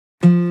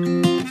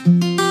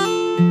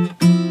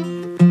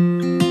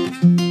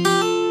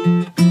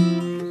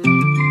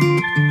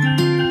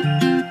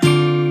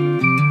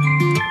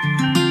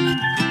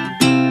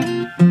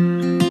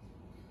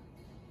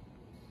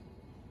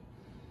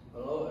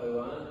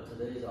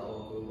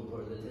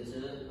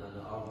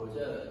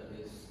project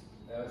is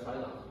Air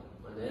China.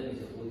 My name is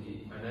Woody.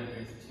 My name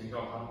is Qin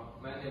Xiaohang.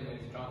 My name is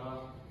Zhang Han.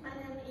 My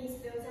name is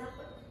Liu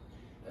Jiahui.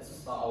 Let's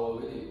start our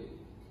video.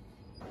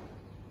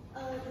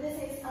 This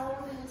is our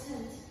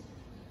content.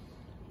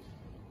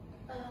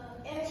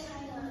 Air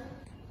China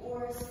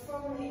was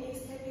formally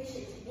established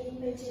in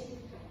Beijing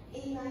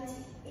in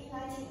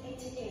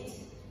 1988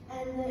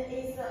 and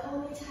is the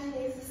only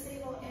Chinese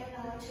civil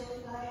airline to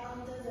fly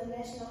under the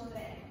national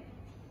flag.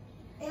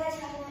 Air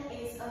China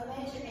is a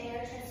major air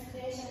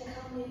transportation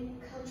company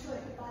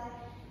controlled by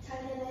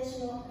China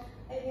National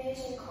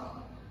Aviation Corp,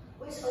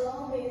 which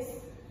along with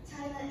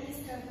China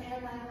Eastern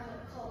Airline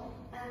Co.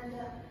 and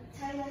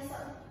China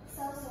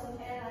Southern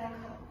Airline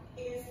Co.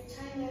 is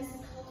China's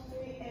top 3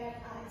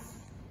 airlines.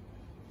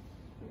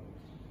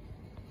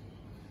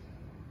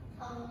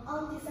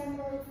 On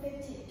December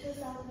 15,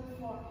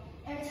 2004,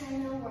 Air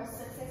China was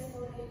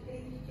successfully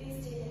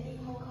listed in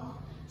Hong Kong,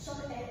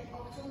 shortly at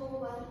October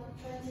 1,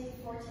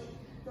 2014.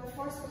 The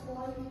first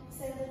Boeing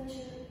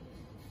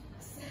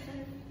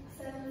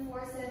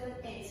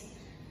 7478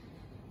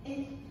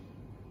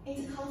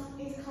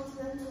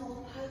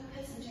 intercontinental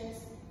passengers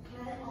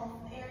plane of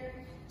Air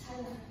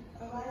China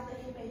arrived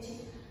in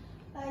Beijing.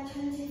 By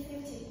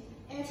 2050,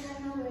 Air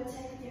China will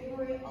take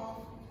delivery of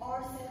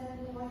all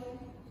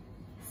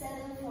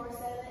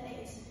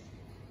 7478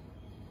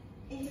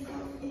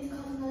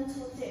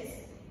 intercontinental jets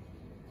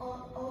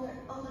ordered,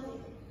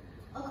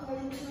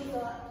 according to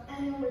the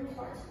annual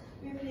report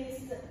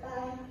released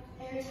by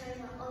Air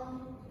China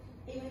on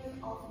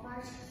evening of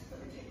March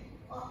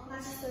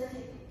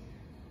 30.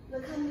 The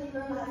company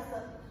realized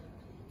the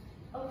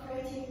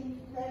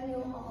operating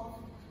revenue of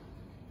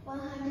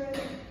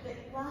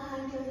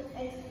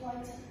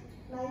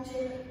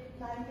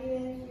 108.9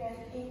 billion yuan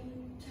in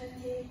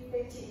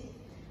 2015,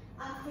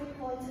 up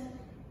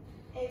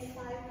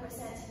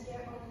 3.85%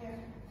 year-on-year.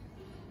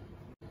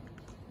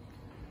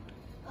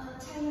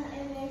 China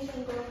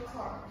Aviation Group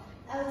Corp.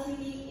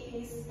 Ltd.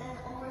 is an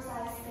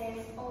oversized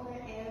state-owned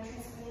air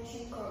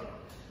transportation group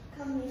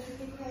company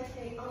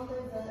secretly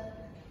under the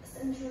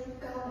central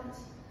government.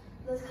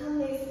 The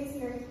company's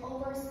business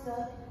covers the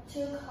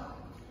two core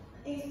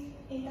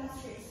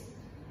industries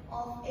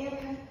of air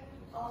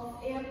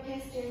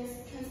passengers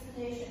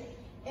transportation,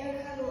 air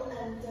cargo,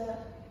 and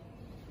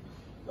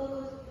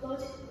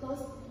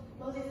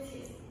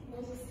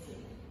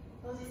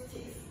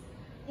logistics,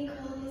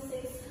 including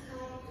 6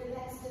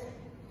 high-relaxed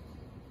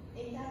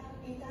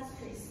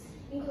industries,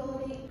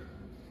 including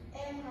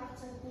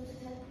aircraft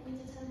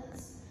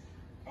maintenance,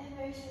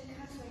 aviation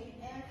catering,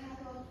 air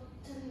cargo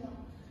terminal,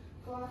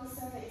 ground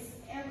service,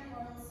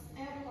 airport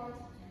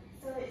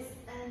service,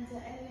 and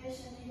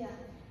aviation media,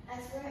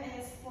 as well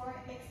as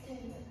foreign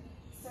exchange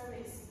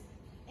service,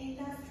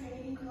 industry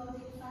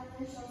including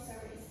financial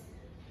service,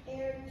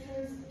 air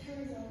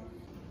tourism,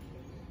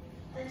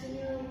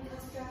 engineering,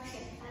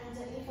 construction, and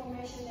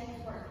information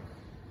network.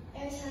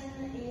 Air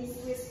China is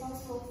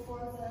responsible for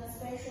the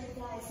special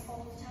flights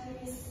of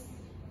Chinese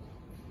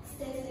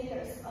state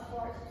leaders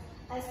abroad,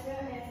 as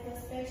well as the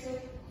special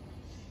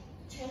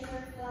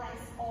charter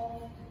flights of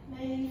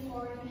many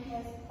foreign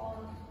heads of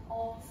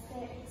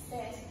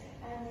state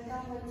and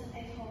government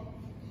at home.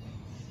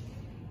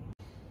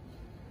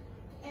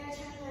 Air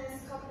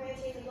China's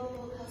corporate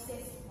logo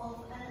consists of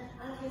an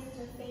artist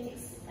phoenix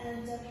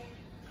and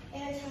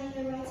Air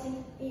China writing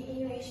in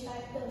English by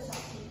Deng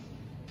Xiaoping,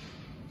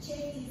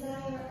 chief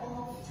designer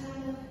of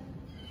China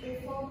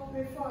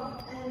reform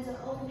and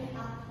opening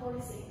up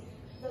policy.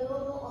 The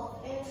logo of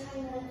Air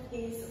China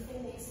is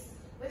phoenix,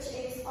 which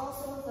is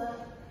also the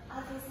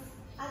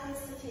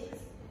artistic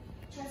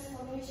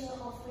transformation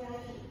of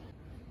VIP.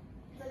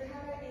 The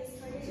color is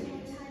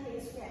traditional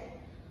Chinese red,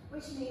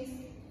 which means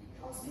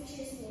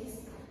auspiciousness,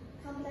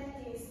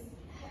 completeness,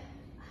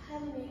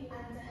 harmony,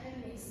 and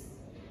happiness.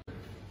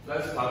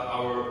 Let's start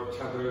our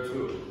chapter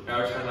 2,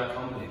 Air China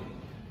Company.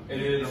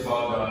 It is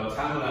about the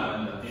timeline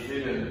and the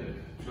decision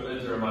to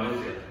enter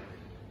Malaysia.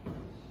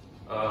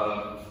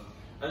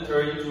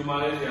 Entered into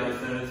Malaysia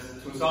since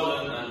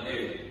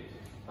 2008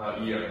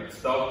 year,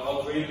 stopped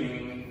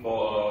operating for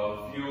a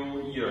few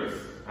years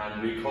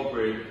and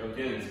recovered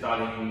again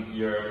starting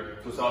year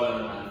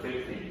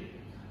 2015.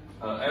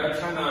 Air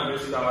China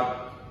restarted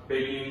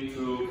Beijing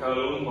to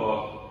Kuala Lumpur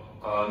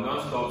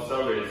non-stop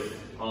service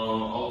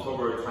on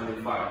October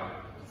 25,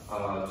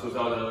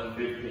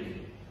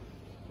 2015.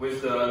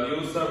 With the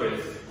new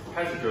service,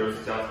 passengers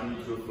just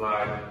need to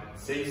fly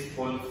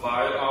 6.5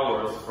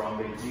 hours from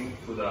Beijing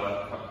to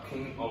the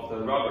King of the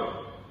Rubber.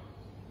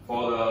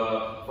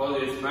 For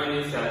its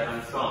many sights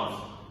and sounds,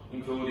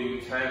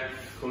 including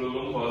Kuala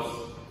Lumpur's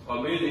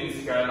amazing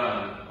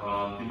skyline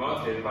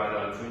demarcated by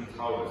the Twin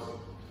Towers.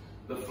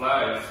 The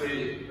flight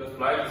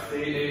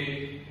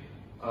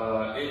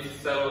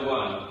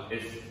CA871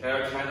 is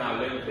Air China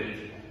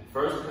Limited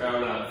first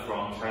airline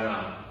from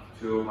China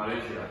to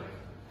Malaysia.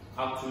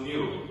 Up to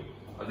new,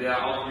 they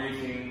are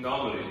operating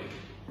normally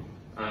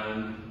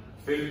and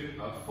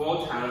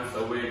 4 times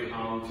a week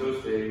on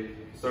Tuesday,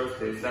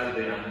 Thursday,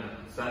 Saturday, and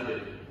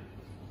Sunday.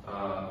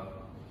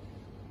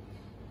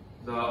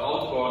 The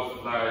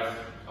outbound flights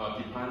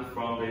depart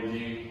from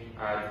Beijing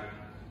at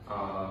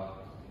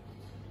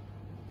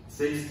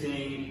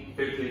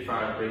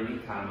 16:55 Beijing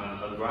time and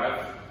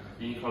arrive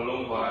in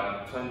Colombo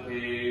at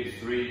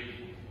 23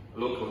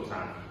 local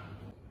time.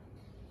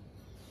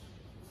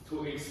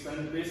 To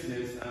expand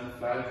business and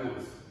fly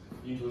goods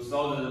into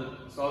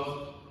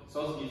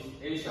Southeast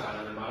Asia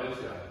and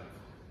Malaysia,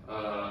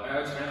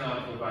 Air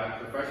China provides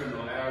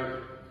professional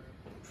air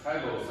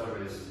travel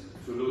service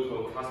to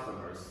local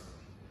customers.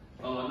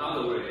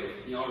 Another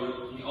way, in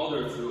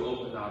order to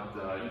open up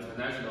the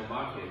international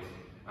market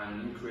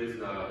and increase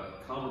the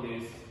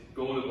company's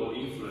global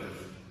influence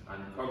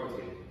and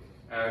property,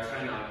 Air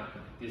China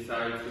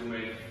decided to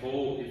make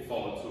full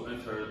effort to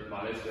enter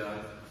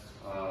Malaysia's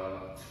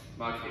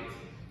market.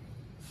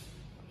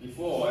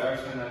 Before Air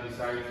China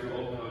decided to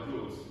open a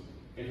route,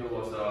 it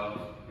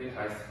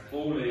has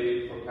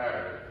fully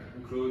prepared,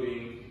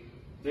 including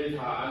data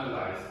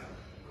analysis,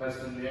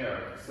 questionnaire,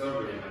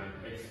 survey, and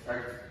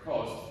expect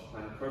cost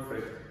and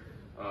perfect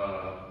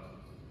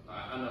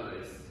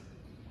analysis.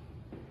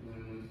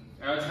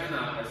 Air China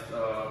has a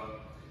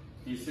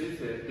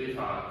dedicated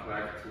data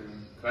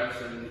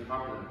collection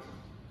department,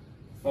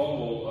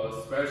 form a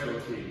special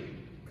team,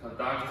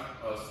 conduct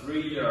a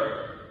 3-year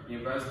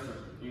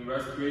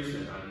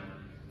investigation, and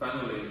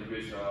finally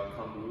reach a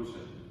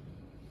conclusion.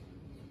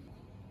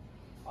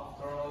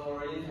 After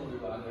our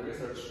interview and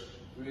research,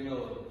 we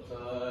know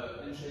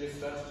the entry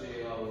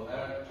strategy of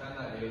Air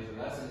China is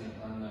licensing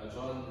and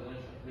joint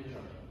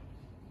venture.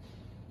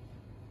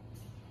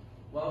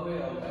 One way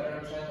of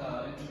Air China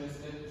entry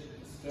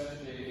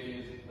strategy is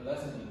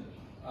licensing.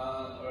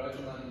 An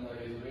arrangement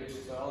is which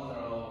the owner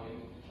of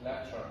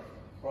intellectual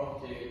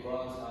property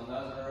grants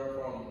another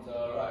firm the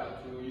right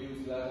to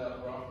use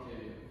that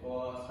property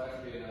for a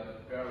specific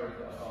period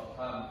of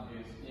time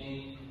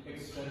in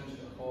exchange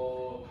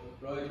for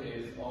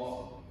royalties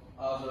or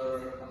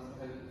other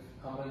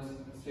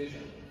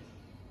compensation.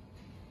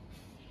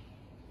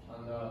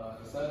 And the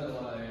second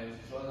one is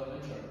joint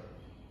venture.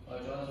 A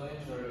joint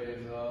venture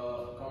is a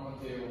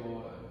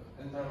competitive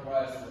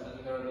enterprise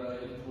entered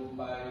into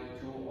by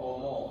 2 or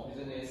more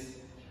business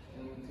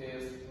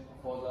entities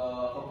for the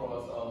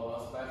purpose of a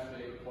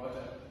specific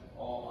project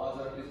or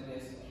other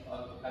business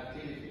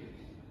activity.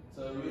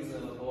 The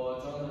reason for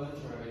joint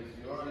venture is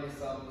usually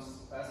some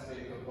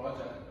specific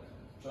project.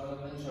 Joint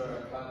venture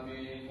can be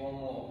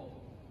formal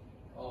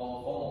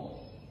or formal,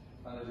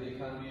 and they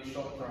can be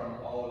short-term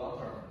or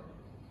long-term.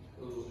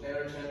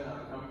 Air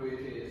China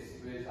competes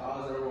with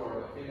other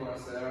world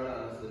famous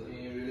airlines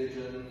in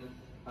region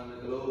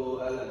and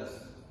global airlines,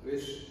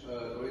 which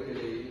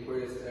greatly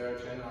increase Air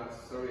China's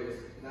service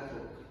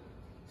network.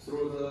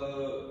 Through the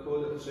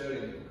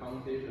code-sharing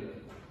competition,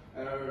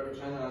 Air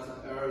China's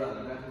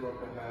airline network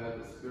has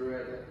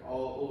spread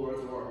all over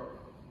the world.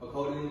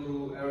 According to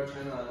Air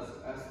China's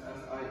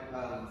SSI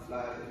plan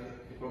flight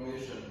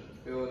information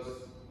field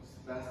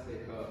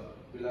statistic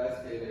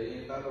released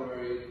in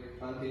February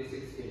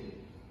 2016,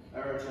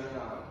 Air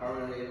China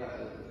currently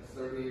has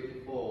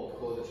 34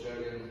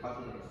 code-sharing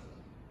partners,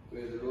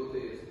 with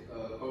routes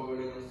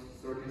covering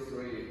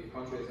 33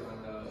 countries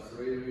and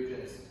 3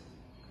 regions,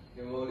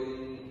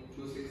 involving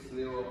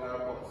 260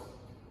 airports.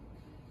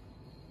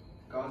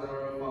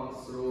 Gather funds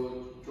through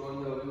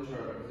joint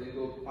venture, they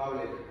go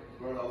public,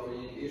 world of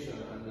aviation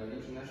and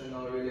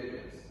international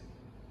relations,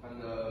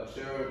 and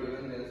share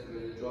dividends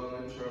with joint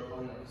venture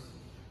partners.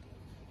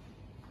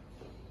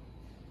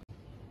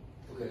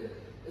 Okay,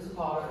 this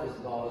part is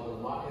about the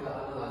market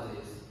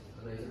analysis,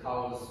 and it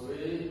covers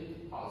 3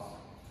 parts.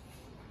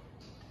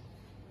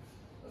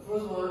 The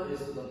first one is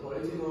the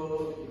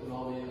political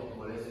economy of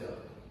Malaysia.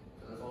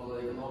 And for the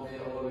economy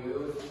overview,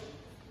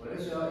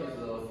 Malaysia is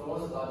the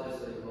 4th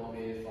largest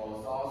economy for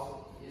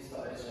Southeast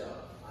Asia,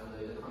 and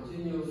it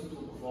continues to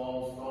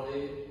perform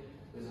strongly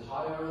with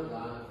higher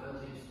than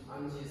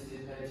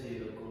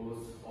anticipated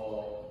growth for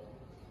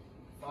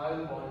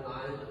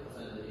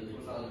 5.9% in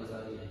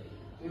 2017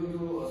 due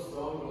to a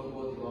strong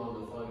global demand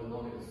for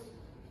economics,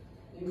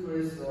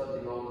 increased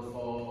demand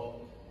for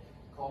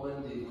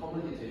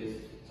commodities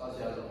such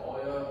as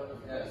oil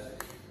and gas,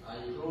 and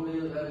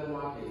improving labor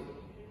market,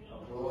 a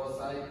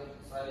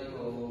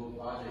pro-cyclical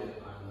budget,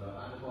 and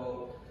ample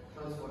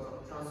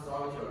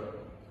infrastructure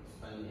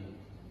spending.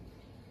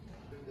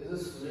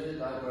 This 3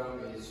 diagram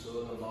is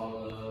shown about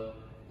the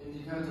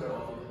indicator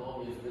of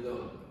economic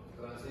freedom. You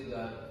can see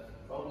that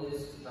from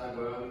this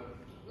diagram,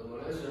 the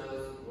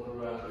Malaysia's world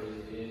rank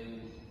is in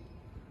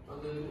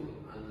 22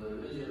 and the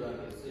region rank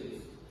is 6.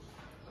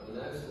 And the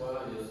next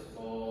one is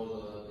for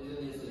the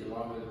business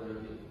environment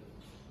ranking.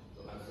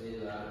 You can see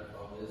that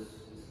from this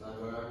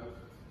diagram,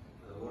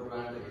 the world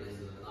rank is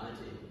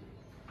 19.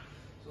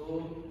 So,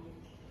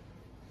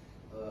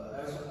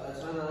 as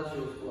China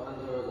chose to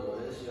enter the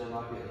Malaysian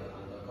market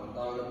and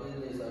conduct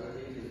business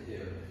activities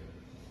here,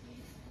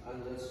 and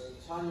the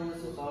Chinese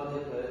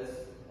society plays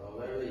a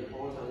very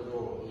important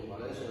role in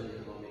Malaysian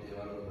economic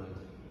development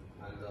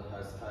and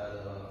has had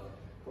a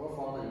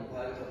profound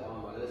impact on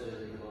Malaysian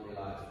economic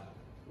life.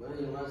 When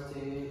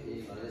investing in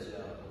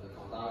Malaysia and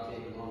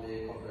conducting economic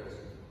cooperation,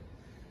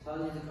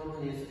 Chinese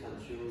companies can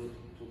choose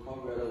to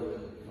cooperate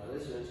with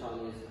Malaysian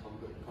Chinese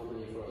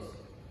company first.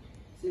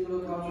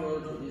 Similar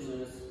cultural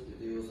traditions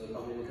reduce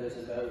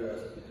communication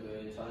barriers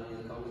between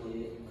Chinese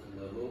companies and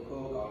the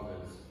local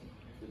governments,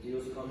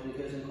 reduce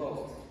communication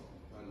costs,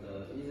 and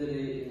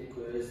easily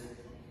increase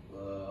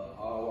the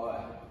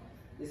ROI.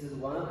 This is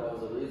one of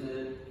the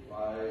reasons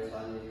why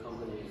Chinese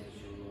companies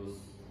choose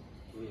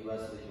to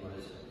invest in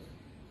Malaysia.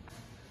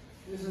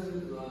 This is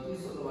the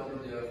disadvantage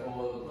for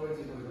the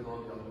political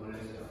economy of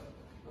Malaysia.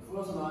 The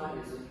first one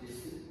is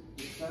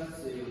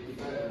excessive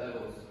debate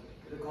levels.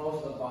 It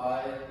caused in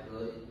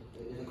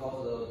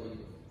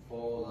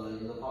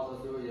the past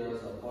few years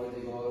a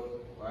political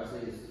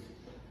crisis.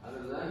 And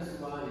the next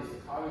one is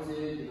currency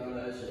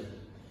devaluation.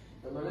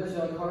 The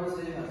Malaysian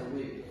currency has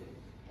weakened.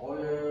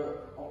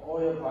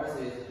 Oil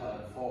prices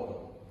have fallen,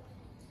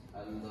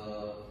 and the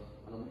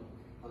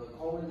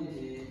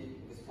commodity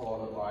export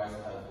price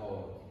have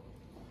fallen.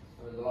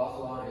 And the last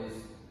one is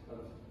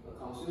the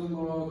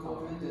consumer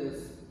confidence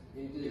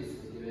index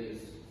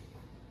decrease.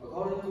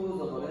 According to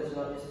the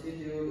Malaysia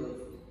Institute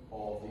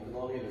of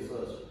Economic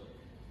Research,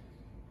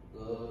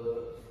 the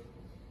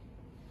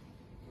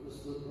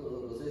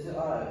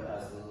CCI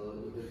has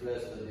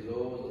replaced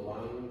below the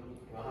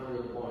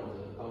 100 point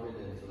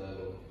confidence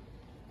level,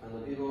 and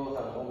the people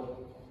have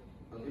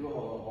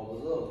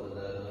observed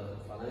that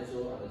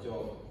financial and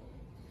job.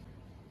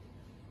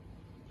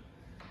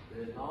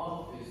 And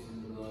now is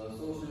the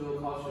social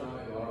cultural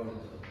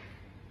environment.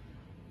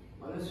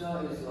 Malaysia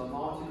is a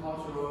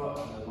multicultural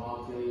and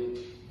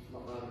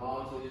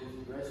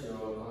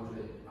multi-racial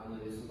country, and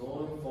is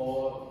known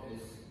for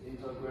its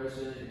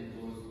integration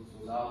into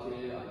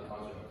society and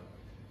culture.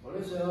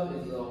 Malaysia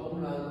is the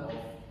homeland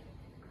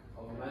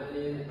of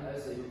many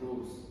ethnic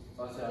groups,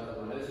 such as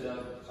Malaysia,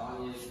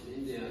 Chinese,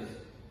 Indians,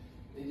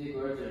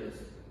 integrated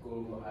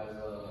group as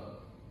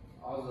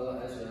other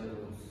Asian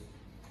groups.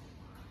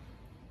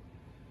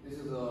 This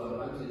is the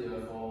advantage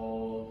for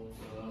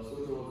the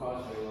social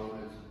culture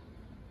environment.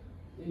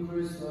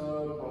 Increase the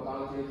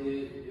productivity,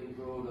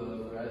 improve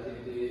the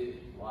creativity,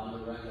 wide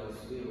range of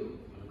skills,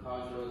 and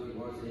cultural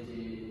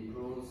diversity,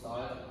 improve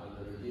size, and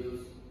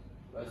reduce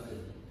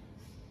wastage.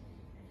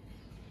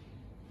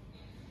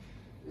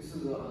 This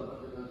is the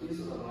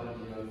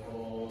disadvantage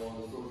for the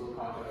social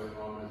culture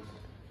environment.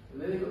 The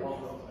lack of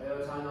Air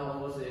China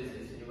overseas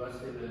is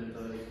investment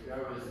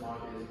experience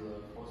market the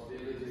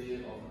possibility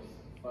of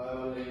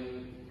filing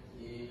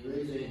in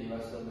region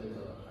investment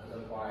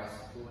enterprise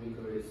to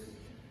increase,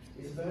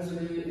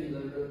 especially in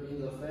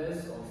the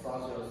face of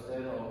such a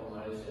state of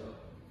Malaysia.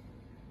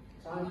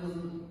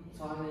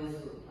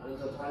 Chinese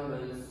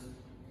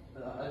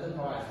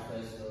enterprise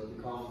face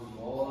become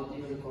more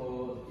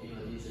difficult in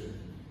addition.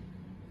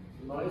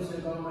 The Malaysian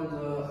government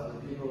and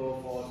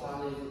people for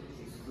Chinese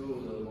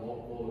exclude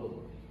more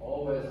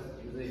always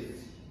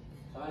exists.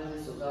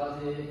 Chinese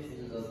society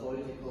is the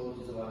political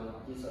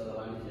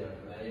disadvantage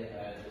may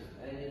at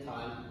any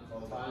time for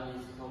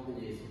Chinese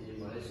companies in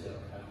Malaysia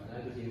have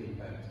negative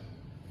impact.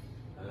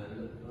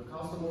 And the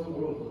customer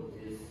group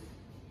isn't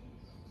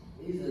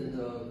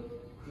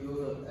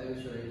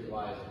actually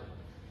divided.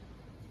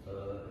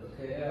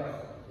 KL,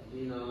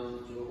 Penang,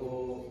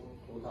 Johor,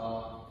 Kuta,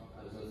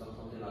 and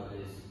something like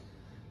this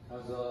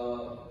has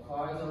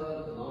quite a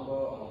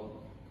number of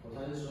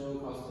potential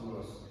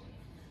customers.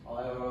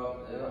 However,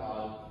 they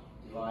are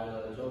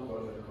divided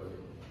geographically.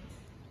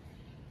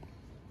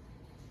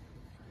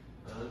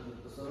 And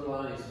the third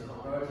one is the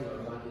comparative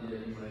advantage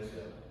in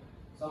Malaysia.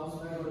 Some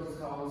special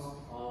discounts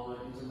on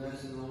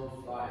international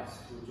flights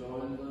to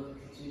join the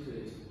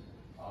ticket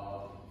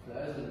are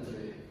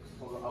pleasantly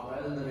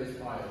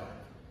expired.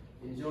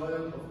 Enjoy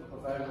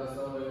professional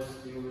service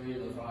during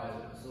the flight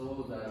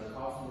so that the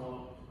customer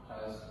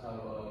have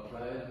a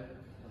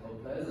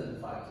pleasant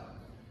flight.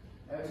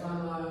 Air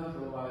China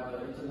provides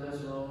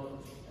international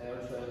air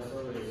train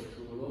service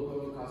to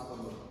local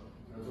customers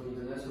and to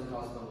international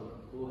customers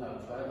who have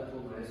traveled to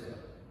Malaysia.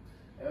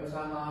 Air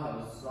China has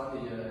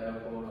strategic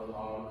airport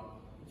park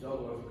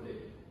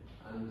geographically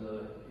and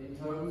in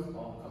terms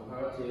of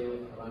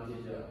comparative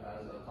advantage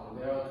as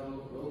compared to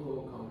local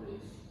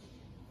companies.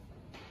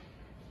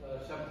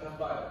 Chapter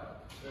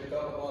 5, we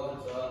talk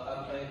about the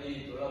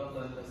M&E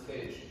development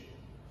stage.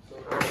 So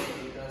first,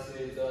 you can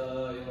see the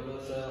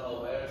evolution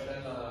of Air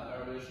China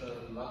aviation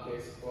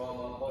markets from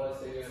a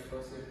policy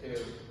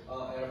perspective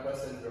on air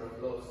passenger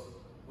flows.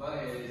 One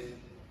is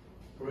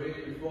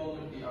pre-reform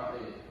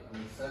ERA,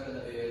 and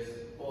second is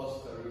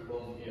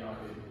post-reform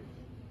ERA.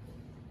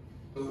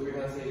 So we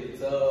can see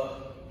the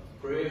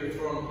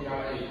pre-reform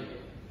ERA.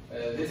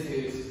 This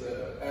is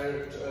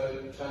Air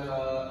China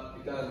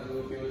began to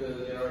build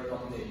their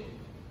company.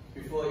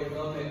 Before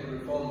economic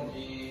reform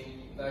in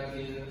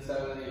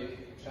 1970,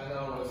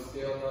 China was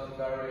still not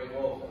very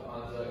involved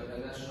on the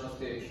international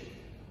stage.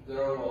 There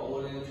were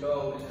only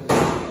 12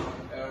 international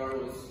air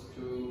routes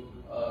to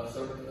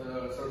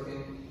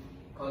 13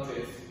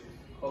 countries,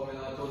 covering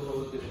a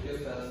total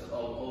distance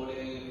of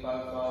only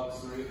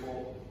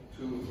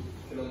 5,532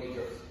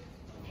 kilometers.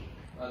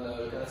 And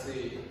you can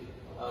see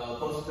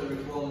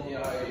post-reform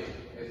ERA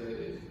is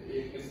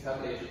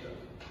established.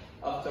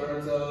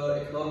 After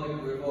the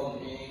economic reform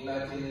in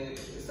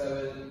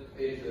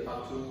 1978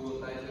 up to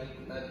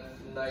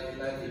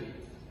 1990,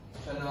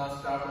 China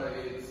started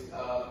its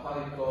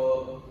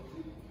political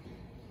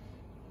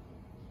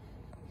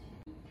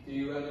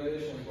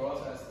deregulation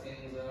process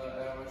in the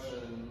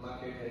aviation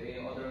market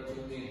in order to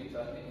meet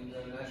the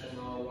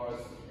international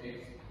world's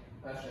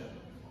expansion.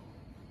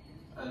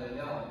 And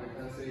now we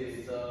can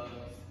see the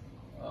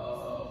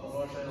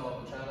promotion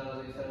of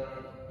China's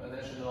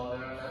international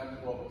air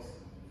networks.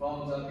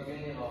 From the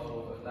beginning of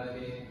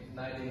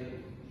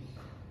 1990,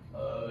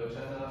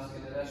 China's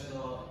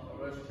international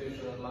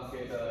registration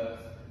market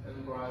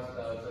embraced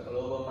the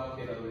global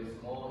market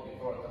with more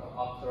effort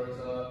after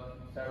the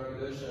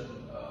deregulation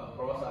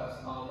process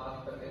on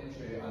market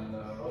entry and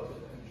route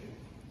entry.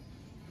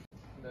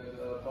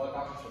 The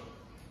production.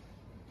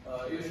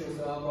 Issues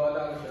on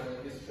production,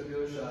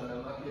 distribution,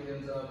 and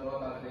marketing the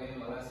product in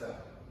Malaysia.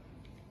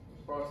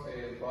 First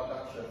is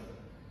production.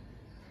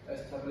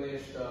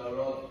 Established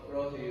route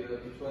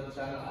between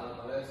China and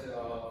Malaysia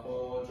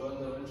for joint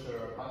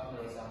venture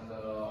partners and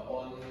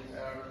on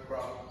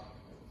aircraft.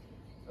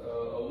 A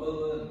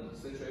win-win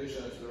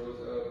situation through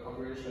the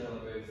cooperation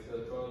with the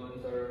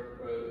joint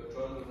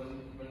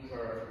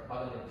venture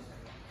partners.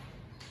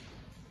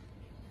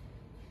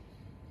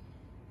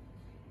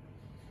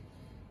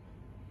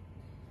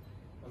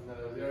 And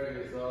there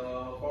is a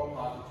fourth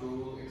part to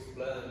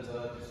explain the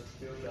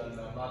distribution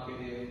and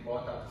marketing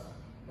products.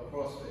 The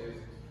first is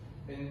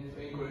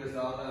increase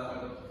on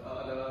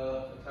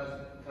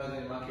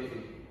advertising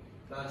marketing.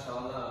 Launch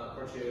on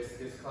purchase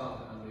discount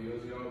and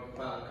use your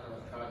bank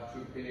card to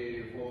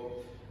pay for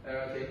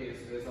air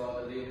tickets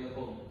without leaving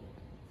home.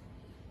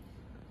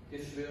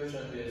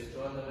 Distribution is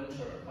joint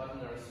venture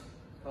partners.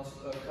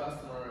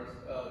 Customers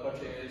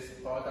purchase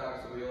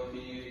products will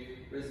be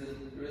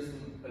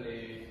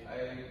reasonably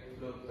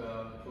looked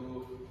to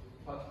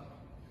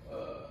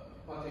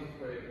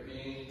particularly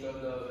being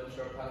joint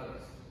venture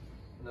partners.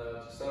 The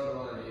third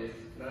one is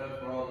learn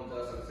from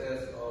the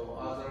success of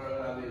other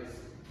habits,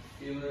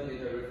 even in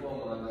the reform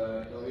and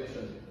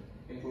innovation,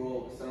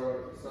 improve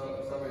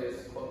service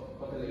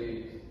quality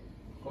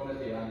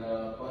and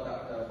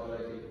product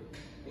quality,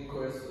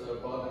 increase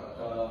product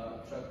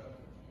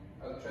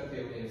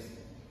attractiveness,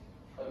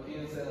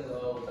 appearance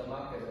of the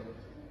market,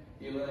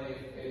 even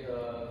if it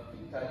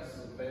detects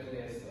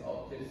business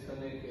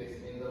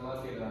opportunities in the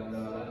market and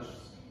launch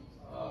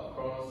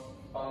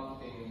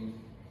corresponding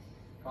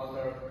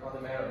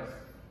countermeasures.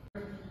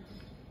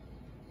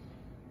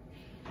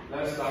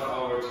 Let's start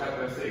our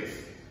chapter 6,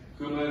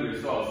 Human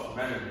Resource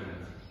Management.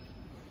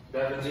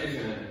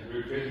 Definition,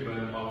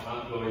 recruitment of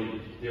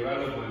employee,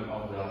 development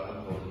of the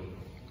employee.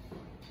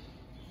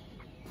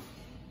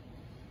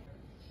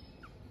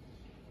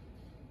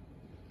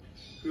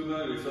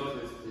 Human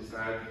resources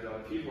describe the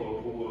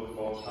people who work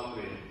for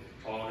company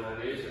or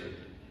organization.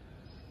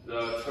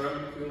 The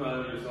term human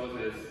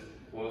resources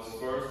was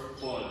first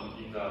coined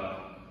in the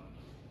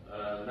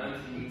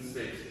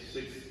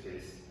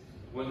 1960s,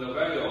 when the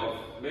value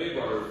of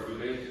labor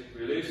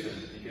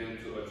relations began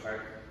to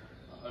attract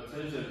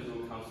attention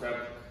to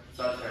concepts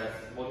such as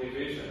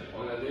motivation,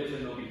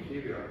 organizational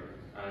behavior,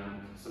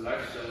 and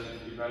selection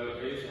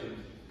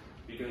evaluation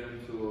began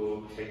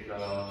to take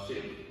the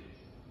shape.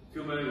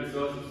 Human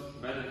resources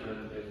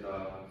management is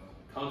a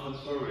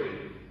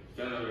contemporary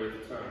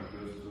generic term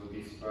used to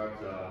describe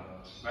the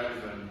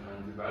management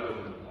and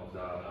development of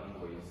the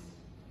employees.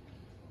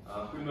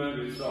 Human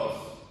resource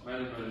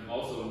management,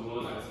 also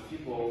known as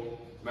people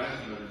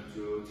management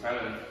to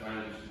talent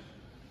management,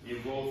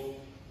 involves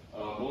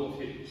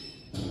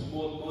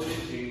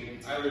modeling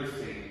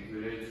everything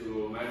related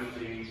to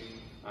managing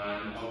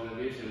an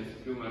organization's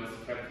human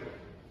capital.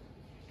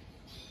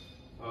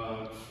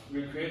 We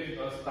create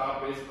a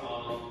staff based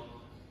on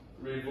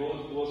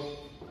remote work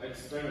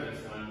experience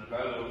and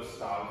develop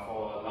staff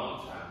for a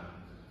long time.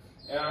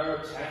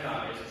 Air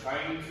China is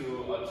trying to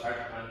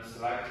attract and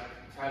select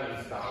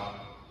talent staff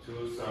to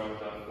serve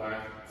the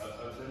flight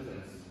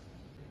attendants.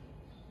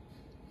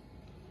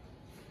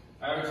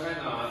 Air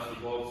China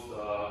develops a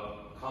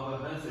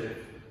comprehensive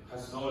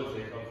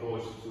technology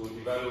approach to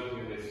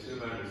developing this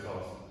human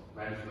resource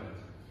management,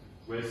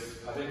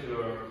 with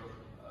particular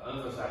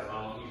emphasis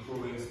on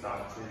improving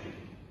staff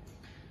training.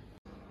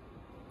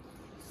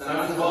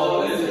 Thanks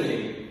for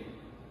listening.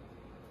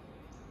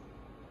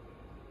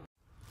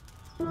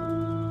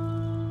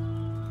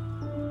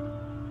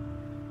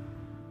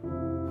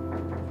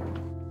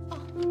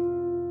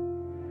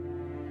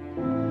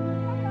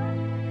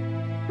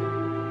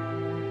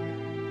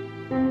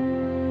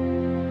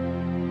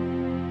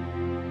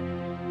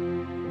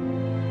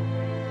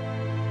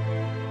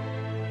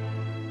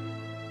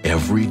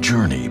 Every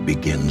journey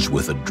begins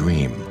with a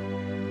dream.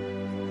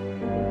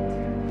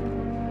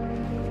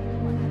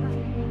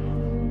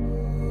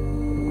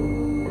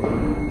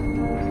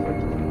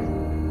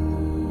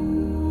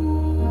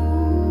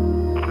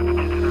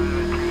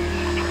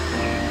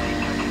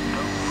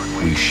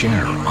 We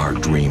share our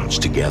dreams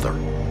together.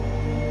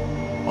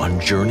 on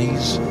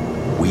journeys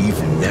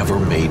we've never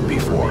made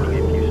before.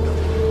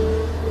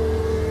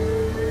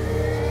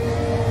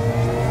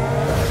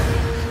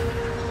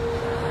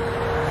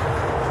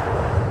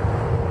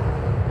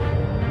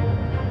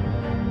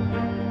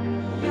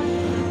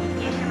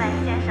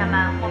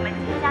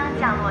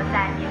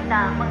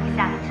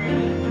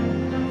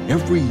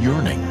 Every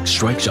yearning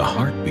strikes a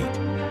heartbeat.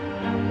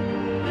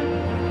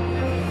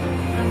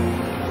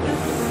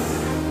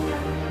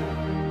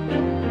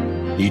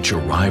 Each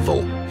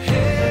arrival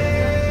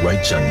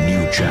writes a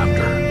new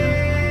chapter.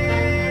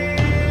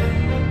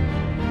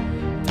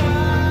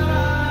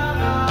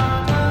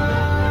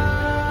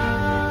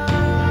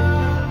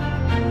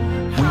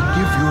 We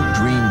give your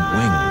dream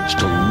wings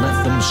to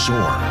let them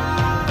soar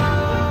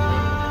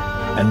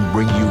and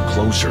bring you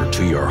closer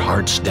to your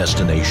heart's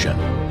destination.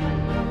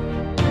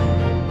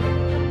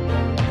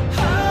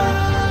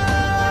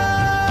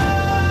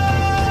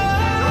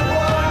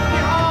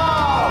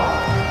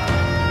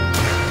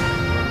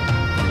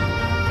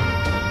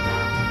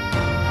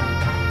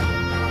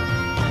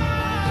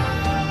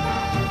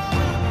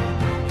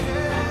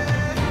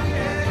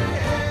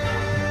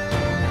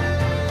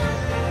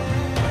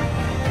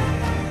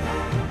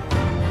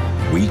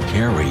 We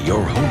carry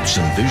your hopes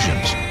and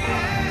visions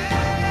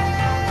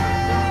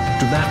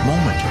to that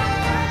moment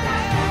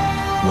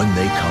when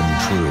they come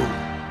true.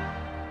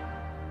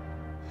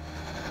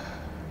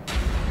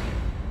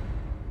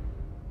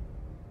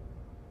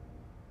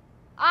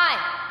 I,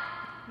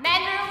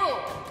 Mandarin Wu,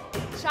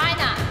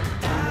 China.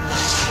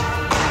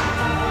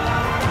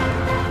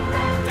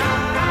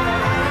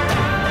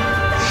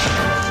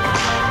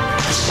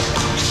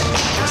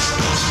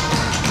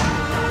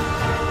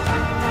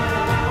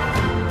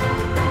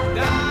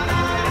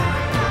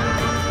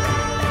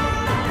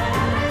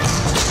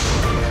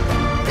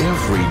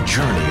 Every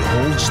journey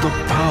holds the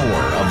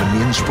power of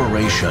an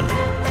inspiration.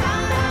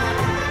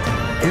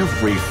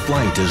 Every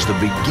flight is the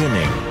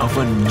beginning of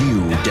a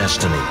new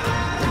destiny.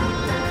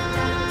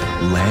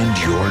 Land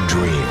your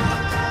dream.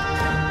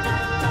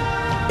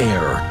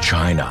 Air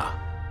China.